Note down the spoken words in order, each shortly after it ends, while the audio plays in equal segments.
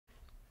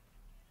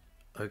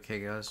Okay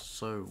guys,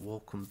 so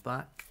welcome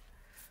back.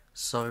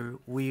 So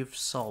we've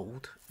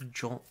sold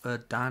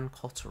Dan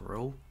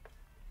Cotterill,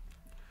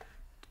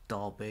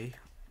 Derby.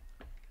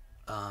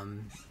 A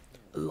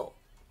lot,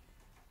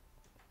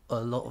 a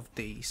lot of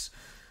these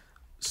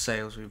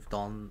sales we've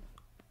done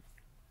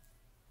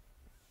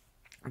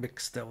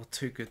because they were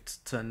too good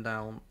to turn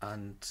down,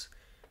 and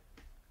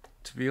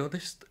to be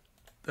honest,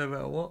 no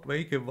matter what,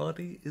 making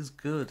money is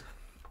good.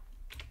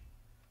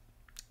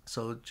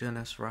 So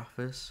Jonas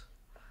Raffis,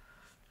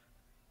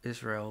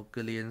 Israel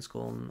Gillian's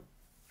gone,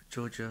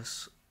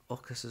 Georgios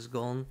Okas is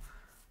gone,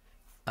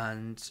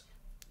 and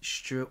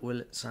Stuart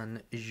Willits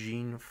and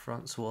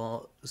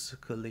Jean-Francois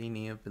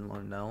Zuccolini have been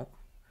loaned out.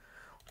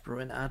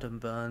 Brought in Adam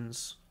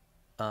Burns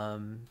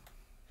from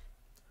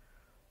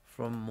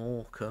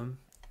Morecambe,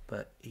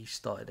 but he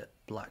started at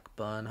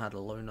Blackburn, had a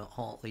loan at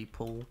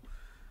Hartlepool,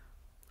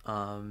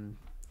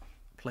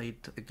 played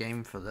a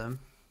game for them,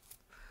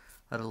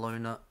 had a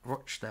loan at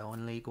Rochdale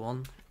in League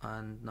One,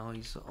 and now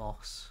he's at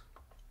us.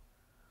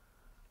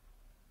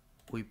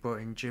 We brought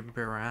in Jim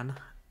Biran,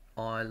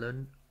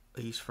 Ireland.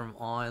 He's from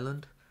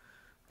Ireland.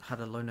 Had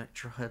a loan at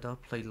Drogheda,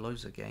 played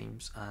loads of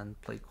games, and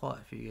played quite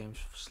a few games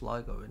for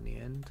Sligo in the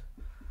end.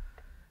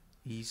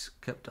 He's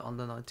kept it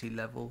under 90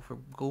 level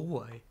from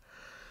Galway.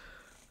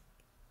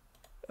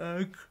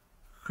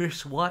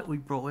 Chris White we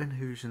brought in,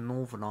 who's in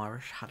Northern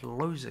Irish, had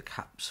loads of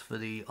caps for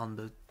the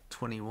under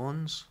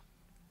 21s.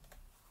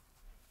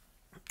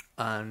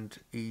 And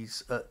he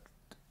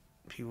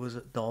was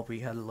at Derby,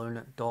 had a loan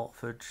at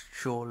Dartford,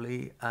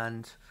 Chorley,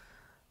 and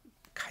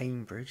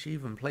Cambridge. He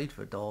even played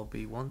for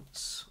Derby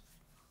once.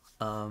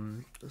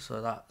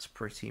 So that's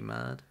pretty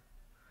mad.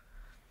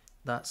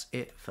 That's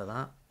it for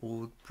that.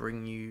 We'll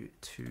bring you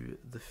to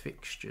the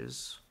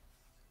fixtures.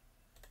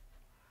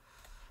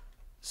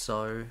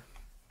 So,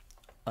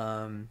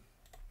 in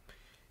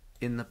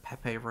the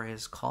Pepe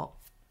Reyes Cup,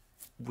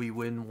 we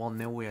win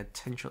 1-0. We had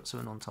 10 shots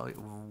on target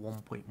with a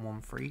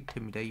 1.13.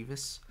 Timmy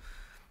Davis.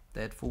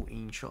 They had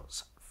 14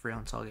 shots, 3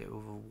 on target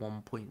with a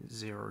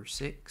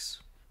 1.06.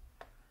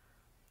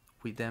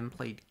 We then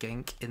played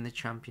Genk in the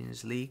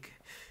Champions League,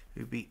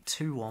 who beat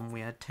 2-1. We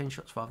had 10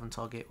 shots, 5 on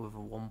target with a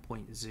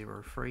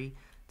 1.03.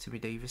 Timmy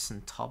Davis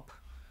and Tubb.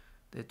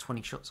 They had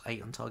 20 shots,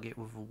 8 on target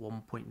with a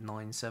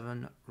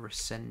 1.97.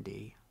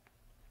 Resendi.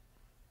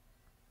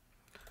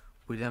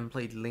 We then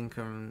played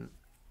Lynx.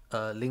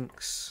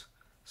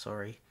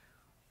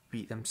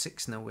 Beat them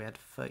 6-0. We had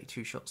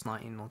 32 shots,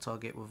 19 on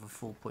target with a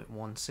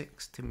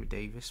 4.16. Timmy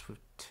Davis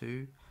with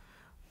 2.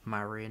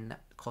 Marion,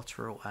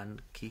 Cotterill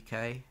and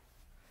Kike.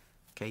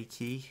 They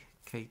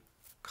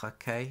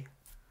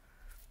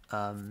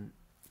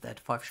had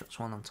 5 shots,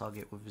 1 on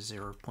target with a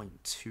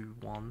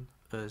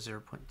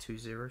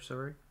 0.20,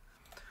 sorry.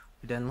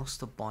 We then lost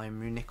to Bayern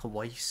Munich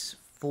away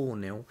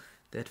 4-0.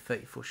 They had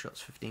 34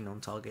 shots, 15 on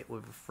target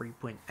with a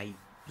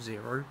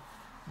 3.80.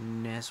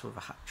 Nunez with a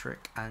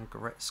hat-trick, and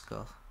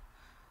Goretzka.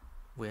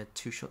 We had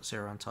 2 shots,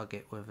 0 on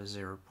target with a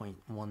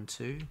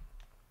 0.12.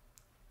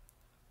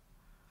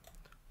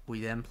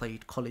 We then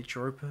played College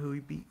Europa, who we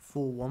beat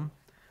 4-1.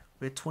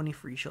 We had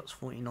 23 shots,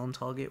 14 on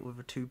target with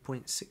a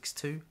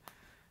 2.62.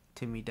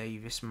 Timmy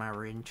Davis,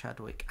 Marion,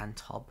 Chadwick and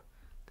Tubb.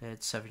 They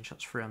had 7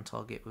 shots, 3 on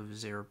target with a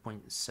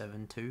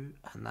 0.72.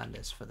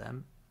 Hernandez for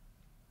them.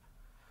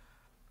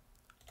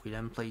 We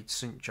then played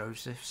St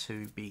Joseph's,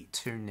 who beat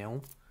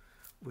 2-0.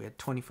 We had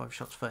 25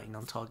 shots, 13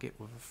 on target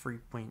with a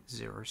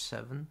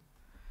 3.07.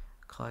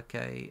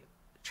 Kike,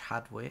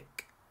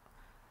 Chadwick.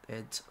 They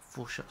had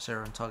 4 shots,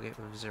 0 on target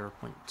with a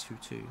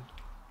 0.22.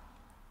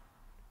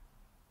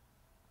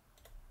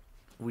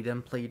 We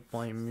then played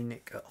Bayern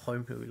Munich at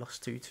home, who we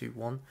lost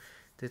 2-1.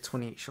 They had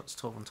 28 shots,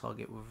 12 on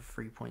target with a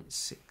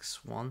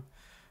 3.61.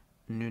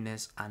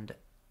 Nunez and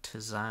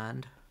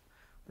Tazand.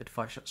 They had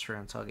 5 shots, 3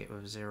 on target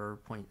with a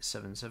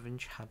 0.77.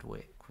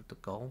 Chadwick with the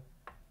goal.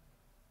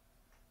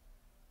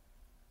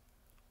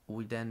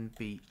 We then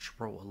beat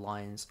Gibraltar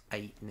Lions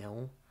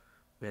 8-0.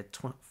 We had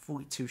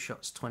 42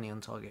 shots, 20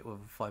 on target with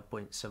a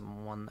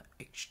 5.71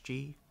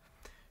 XG.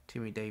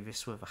 Timmy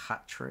Davis with a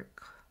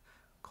hat-trick.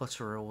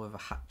 Cotterill with a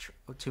hat-trick.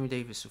 Timmy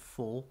Davis with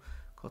 4.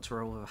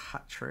 Cotterill with a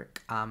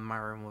hat-trick. And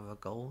Marion with a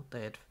goal.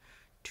 They had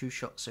 2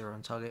 shots, 0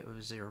 on target with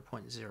a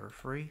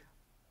 0.03.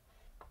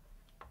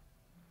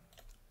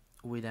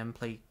 We then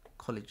played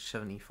College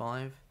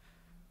 75.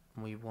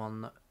 And we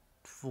won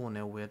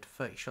 4-0. We had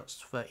 30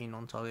 shots, 13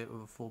 on target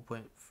with a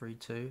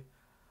 4.32.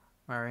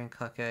 Marion,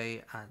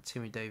 Kake and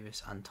Timmy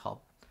Davis and Tubb.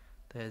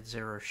 They had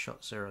 0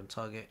 shots, 0 on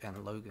target,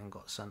 and Logan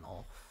got sent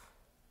off.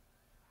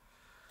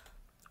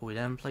 We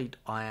then played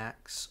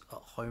Ajax at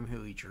home,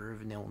 who we drew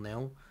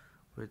 0-0.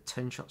 We had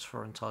 10 shots,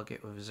 4 on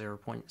target with a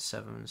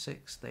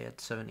 0.76. They had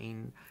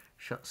 17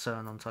 shots,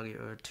 7 on target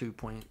with a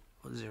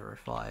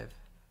 2.05.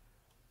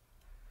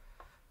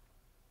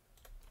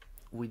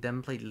 We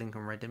then played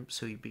Lincoln Red Imps,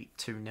 who we beat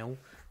 2-0.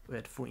 We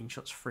had 14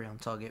 shots, 3 on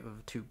target with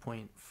a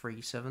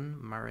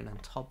 2.37. Marion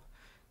and Tubb.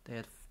 They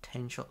had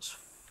 10 shots,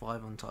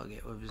 5 on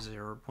target with a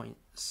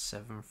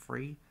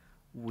 0.73.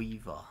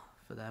 Weaver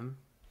for them.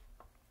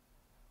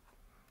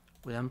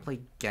 We then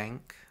played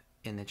Genk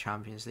in the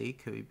Champions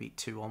League, who we beat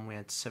 2-1. We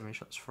had 7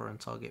 shots, 4 on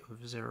target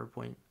with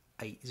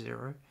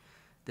 0.80.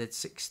 They had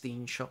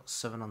 16 shots,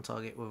 7 on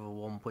target with a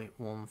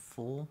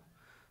 1.14.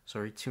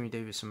 Sorry, Timmy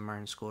Davis and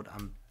Marin scored,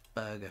 and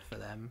Berger for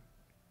them.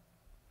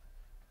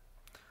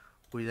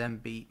 We then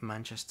beat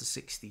Manchester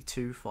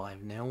 62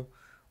 5-0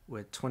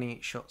 with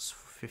 28 shots,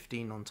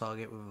 15 on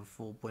target with a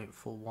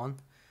 4.41.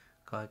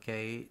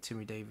 Kake,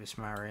 Timmy Davis,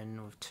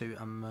 Marin with 2,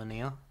 and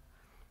Murnia.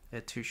 They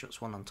had 2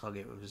 shots, 1 on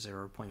target with a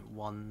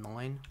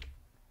 0.19.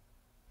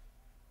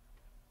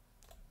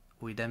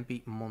 We then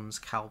beat Mons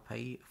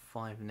Calpe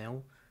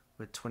 5-0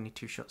 with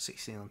 22 shots,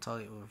 16 on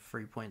target with a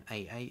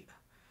 3.88.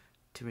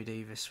 Timmy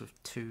Davis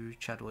with 2,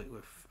 Chadwick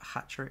with a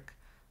hat-trick.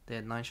 They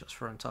had 9 shots,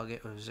 4 on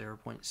target with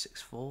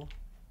 0.64.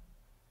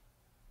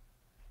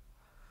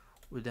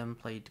 We then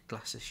played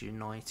Glasses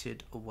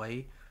United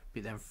away,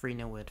 beat them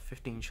 3-0. We had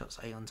 15 shots,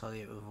 8 on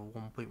target with a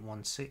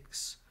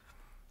 1.16.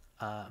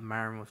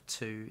 Marin with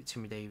 2,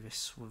 Timmy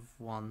Davis with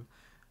 1,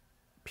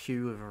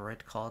 Pugh with a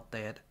red card.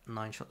 They had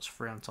 9 shots,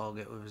 3 on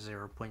target with a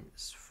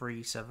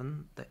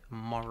 0.37.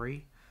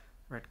 Murray,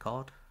 red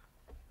card.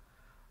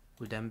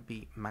 We then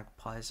beat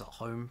Magpies at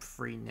home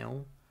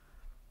 3-0.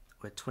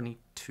 With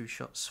 22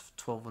 shots,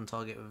 12 on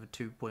target with a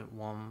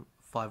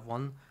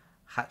 2.151.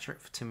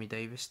 Hat-trick for Timmy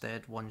Davis. They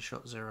had 1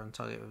 shot, 0 on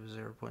target with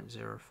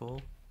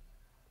 0.04.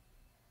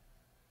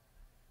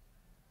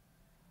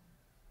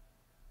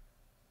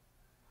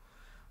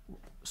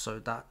 So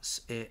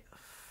that's it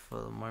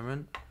for the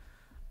moment.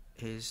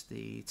 Here's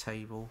the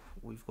table.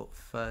 We've got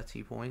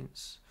 30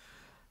 points.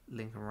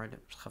 Lincoln Red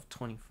Imps have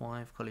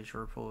 25, College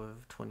Liverpool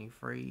with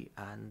 23,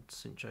 and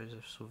St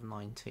Joseph's with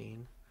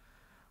 19.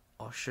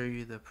 I'll show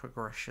you the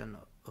progression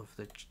of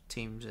the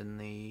teams in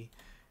the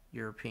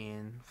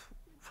European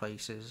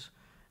places.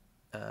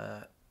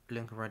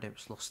 Lincoln Red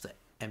Imps lost to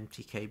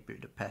MTK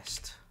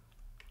Budapest.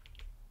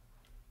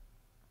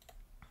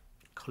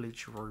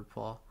 College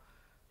Europa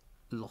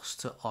lost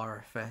to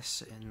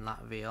RFS in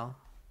Latvia.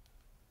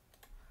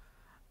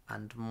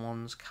 And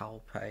Mons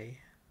Calpe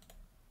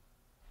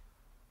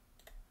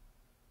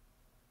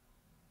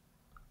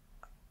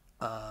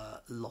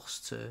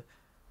lost to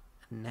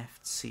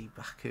Neftchi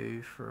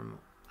Baku from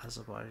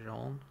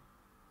Azerbaijan.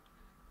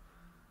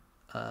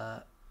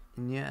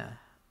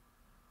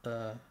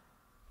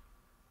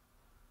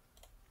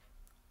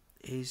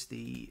 Here's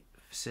the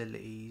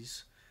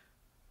facilities: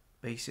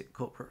 basic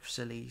corporate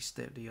facilities,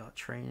 state-of-the-art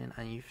training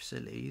and youth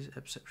facilities,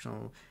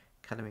 exceptional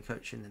academy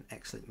coaching and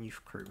excellent youth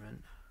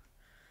recruitment.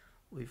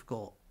 We've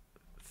got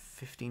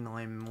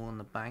 59 more in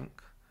the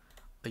bank.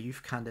 Our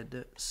youth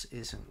candidates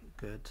isn't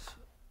good,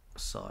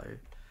 so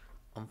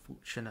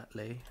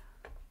unfortunately.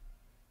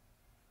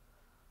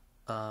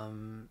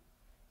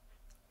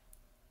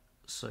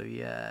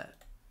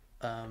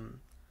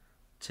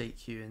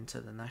 Take you into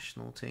the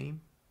national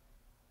team.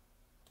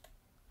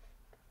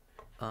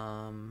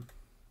 I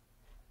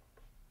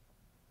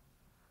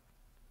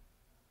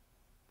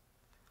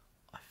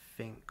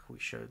think we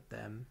showed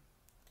them.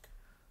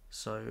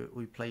 So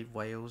we played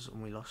Wales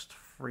and we lost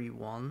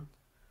 3-1.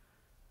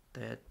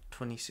 They had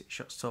 26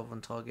 shots, 12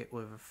 on target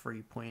with a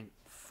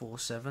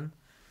 3.47.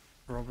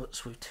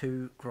 Roberts with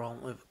 2,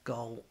 Grant with a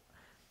goal.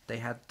 They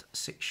had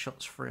 6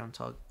 shots, 3 on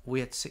target. We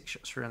had 6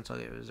 shots, 3 on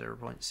target with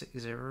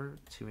 0.60.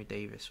 Timmy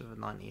Davis with a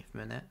 90th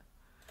minute.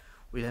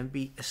 We then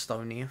beat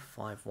Estonia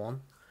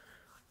 5-1.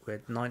 We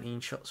had 19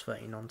 shots,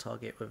 13 on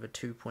target with a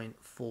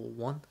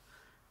 2.41.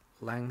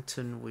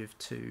 Langton with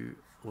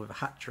a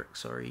hat-trick,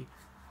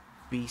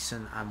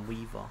 Beeson and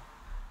Weaver.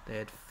 They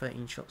had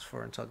 13 shots,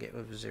 4 on target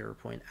with a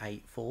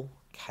 0.84.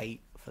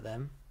 Kate for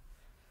them.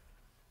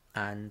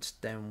 And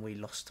then we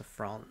lost to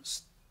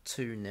France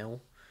 2-0.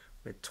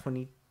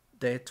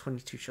 They had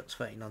 22 shots,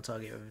 13 on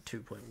target with a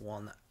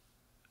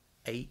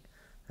 2.18.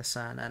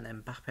 Hassan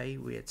and Mbappe.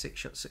 We had 6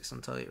 shots, 6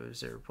 on target with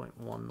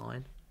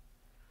 0.19.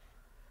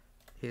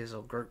 Here's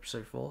our group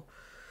so far.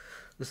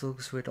 As long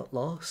as we're not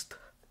lost.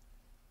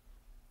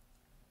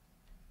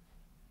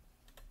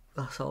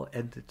 That's how it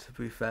ended, to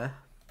be fair.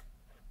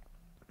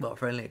 But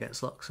friendly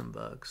against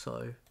Luxembourg,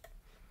 so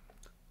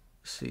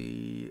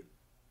see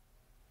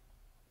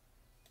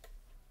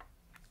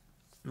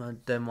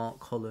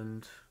Denmark,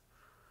 Holland,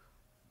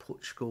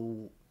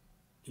 Portugal,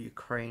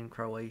 Ukraine,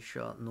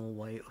 Croatia,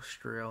 Norway,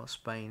 Austria,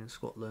 Spain,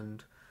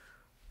 Scotland,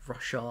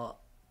 Russia,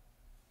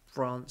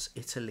 France,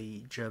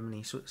 Italy,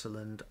 Germany,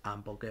 Switzerland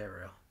and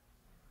Bulgaria.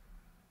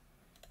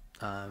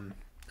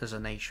 As a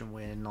nation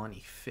we're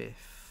 95th.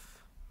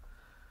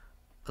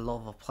 A lot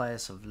of our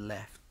players have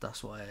left,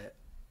 that's why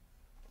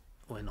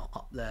we're not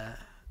up there.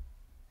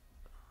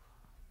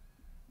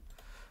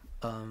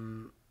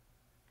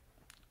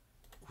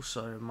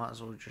 Also, might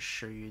as well just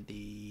show you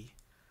the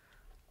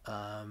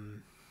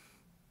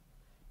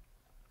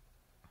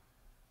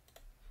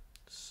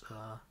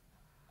so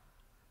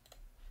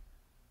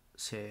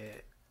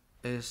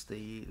here's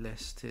the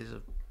list. Here's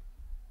a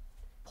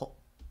pop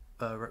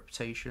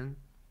reputation,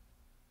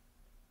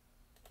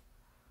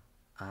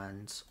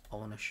 and I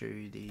want to show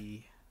you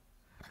the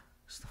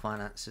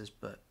finances,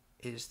 but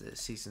here's the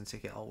season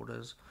ticket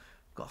holders.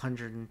 Got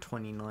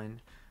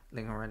 129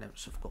 Liga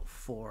Renips have got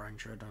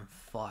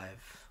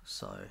 405.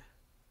 So,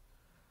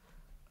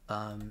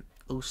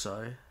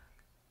 also,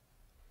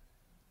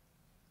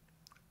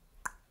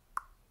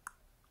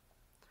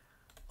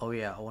 oh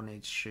yeah, I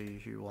wanted to show you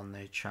who won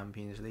the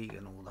Champions League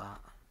and all that.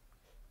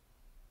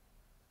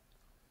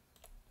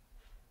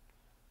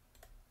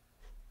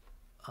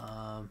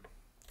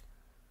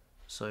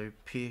 So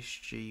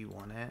PSG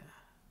won it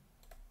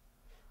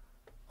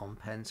on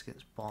pens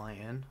against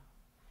Bayern.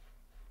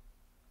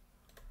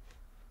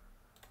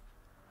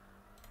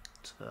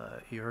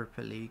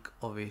 Europa League,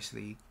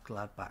 obviously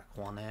Gladbach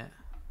won it,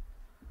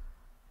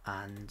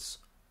 and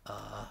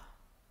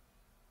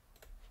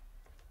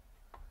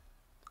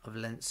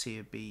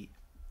Valencia beat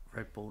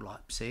Red Bull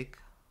Leipzig.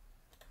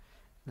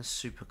 In the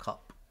Super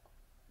Cup,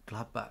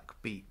 Gladbach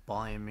beat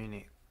Bayern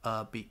Munich,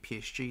 beat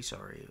PSG,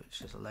 sorry,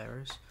 which is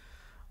hilarious.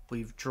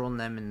 We've drawn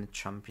them in the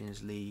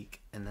Champions League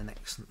in the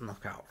next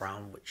knockout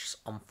round, which is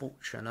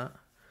unfortunate.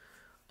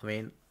 I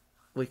mean,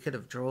 we could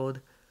have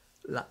drawn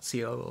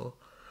Lazio or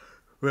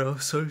Real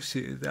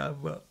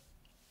Sociedad, but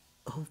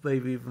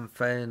maybe even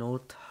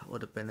Feyenoord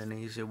would have been an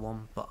easier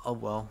one, but oh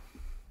well.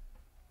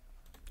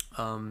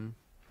 But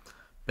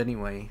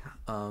anyway,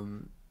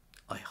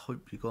 I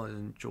hope you guys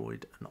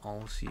enjoyed, and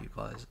I'll see you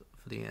guys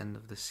for the end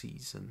of the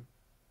season.